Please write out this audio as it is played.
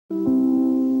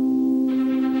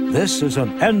This is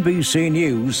an NBC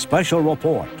News Special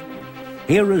Report.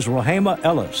 Here is Rahema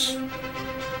Ellis.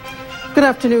 Good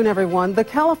afternoon, everyone. The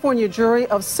California jury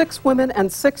of 6 women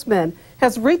and 6 men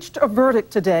has reached a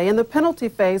verdict today in the penalty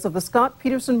phase of the Scott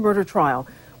Peterson murder trial.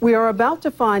 We are about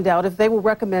to find out if they will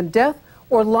recommend death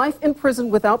or life in prison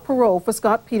without parole for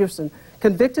Scott Peterson,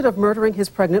 convicted of murdering his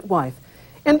pregnant wife.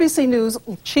 NBC News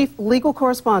chief legal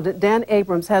correspondent Dan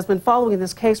Abrams has been following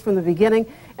this case from the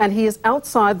beginning, and he is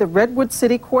outside the Redwood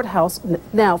City Courthouse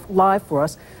now live for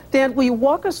us. Dan, will you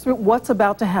walk us through what's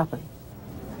about to happen?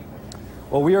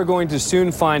 Well, we are going to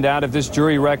soon find out if this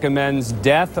jury recommends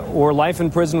death or life in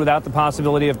prison without the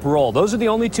possibility of parole. Those are the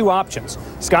only 2 options.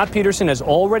 Scott Peterson has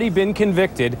already been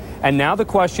convicted, and now the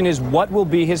question is, what will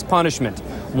be his punishment?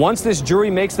 Once this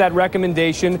jury makes that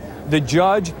recommendation, the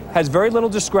judge has very little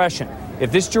discretion.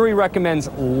 If this jury recommends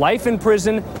life in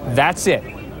prison, that's it.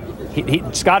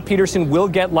 Scott Peterson will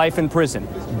get life in prison.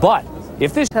 But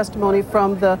if this testimony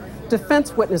from the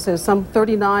defense witnesses, some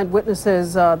 39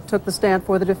 witnesses took the stand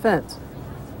for the defense.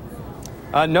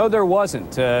 No, there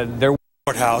wasn't. There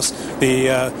courthouse.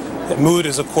 The mood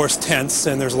is, of course, tense,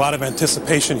 and there's a lot of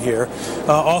anticipation here.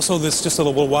 Also, just a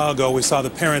little while ago, we saw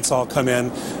the parents all come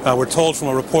in. We're told from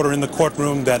a reporter in the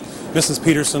courtroom that Mrs.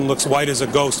 Peterson looks white as a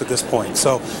ghost at this point.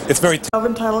 So it's very of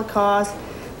entitled cause,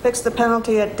 fixed the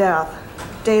penalty at death,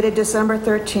 dated December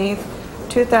 13th,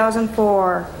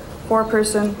 2004,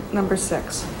 foreperson number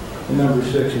 6. Number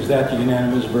 6, is that the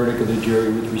unanimous verdict of the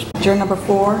jury with respect? Juror number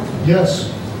 4?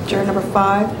 Yes. Juror number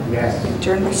 5? Yes.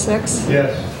 Juror number 6?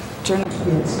 Yes. Juror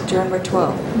number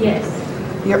 12?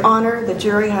 Yes. Your Honor, the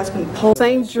jury has been polled.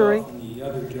 Same jury. The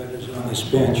other judges on this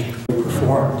bench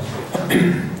performed.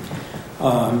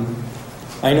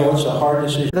 I know it's a hard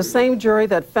decision. The same jury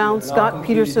that found Scott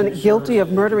Peterson guilty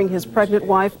of murdering his pregnant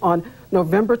wife on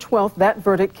November 12th, that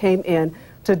verdict came in.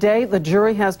 Today, the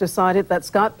jury has decided that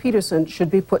Scott Peterson should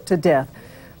be put to death.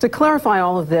 To clarify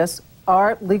all of this,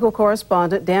 our legal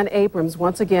correspondent, Dan Abrams,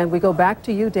 once again, we go back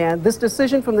to you, Dan. This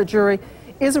decision from the jury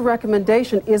is a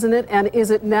recommendation, isn't it? And is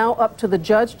it now up to the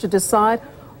judge to decide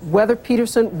whether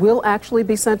Peterson will actually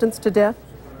be sentenced to death?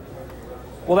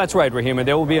 Well, that's right, Rahima.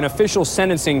 There will be an official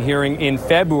sentencing hearing in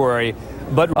February,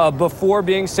 but before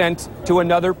being sent to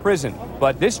another prison.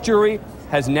 But this jury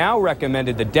has now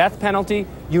recommended the death penalty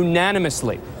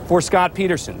unanimously for Scott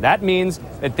Peterson. That means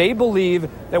that they believe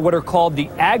that what are called the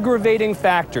aggravating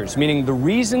factors, meaning the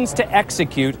reasons to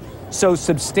execute, so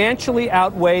substantially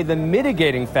outweigh the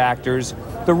mitigating factors,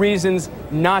 the reasons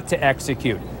not to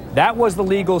execute. That was the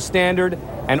legal standard,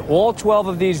 and all 12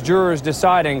 of these jurors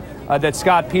deciding that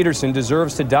Scott Peterson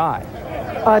deserves to die.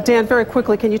 Dan, very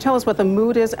quickly, can you tell us what the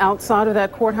mood is outside of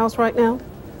that courthouse right now?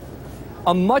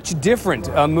 A much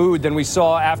different mood than we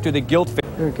saw after the guilt phase.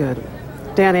 Very good.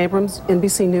 Dan Abrams,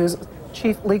 NBC News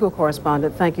chief legal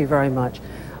correspondent, thank you very much.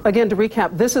 Again, to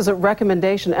recap, this is a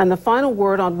recommendation, and the final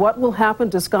word on what will happen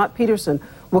to Scott Peterson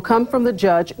will come from the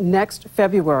judge next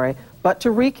February. But to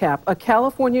recap, a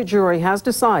California jury has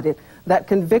decided that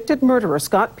convicted murderer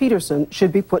Scott Peterson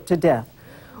should be put to death.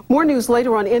 More news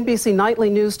later on NBC Nightly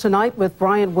News Tonight with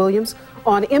Brian Williams,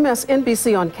 on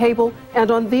MSNBC on cable,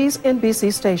 and on these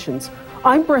NBC stations.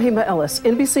 I'm Rahema Ellis,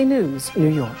 NBC News, New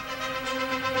York.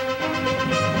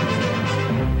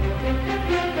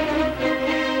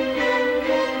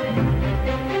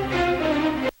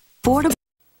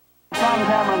 Tom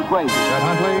Cameron Crazy. Ed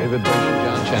Huntley. David Benson.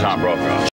 John Chan. Tom Brokaw.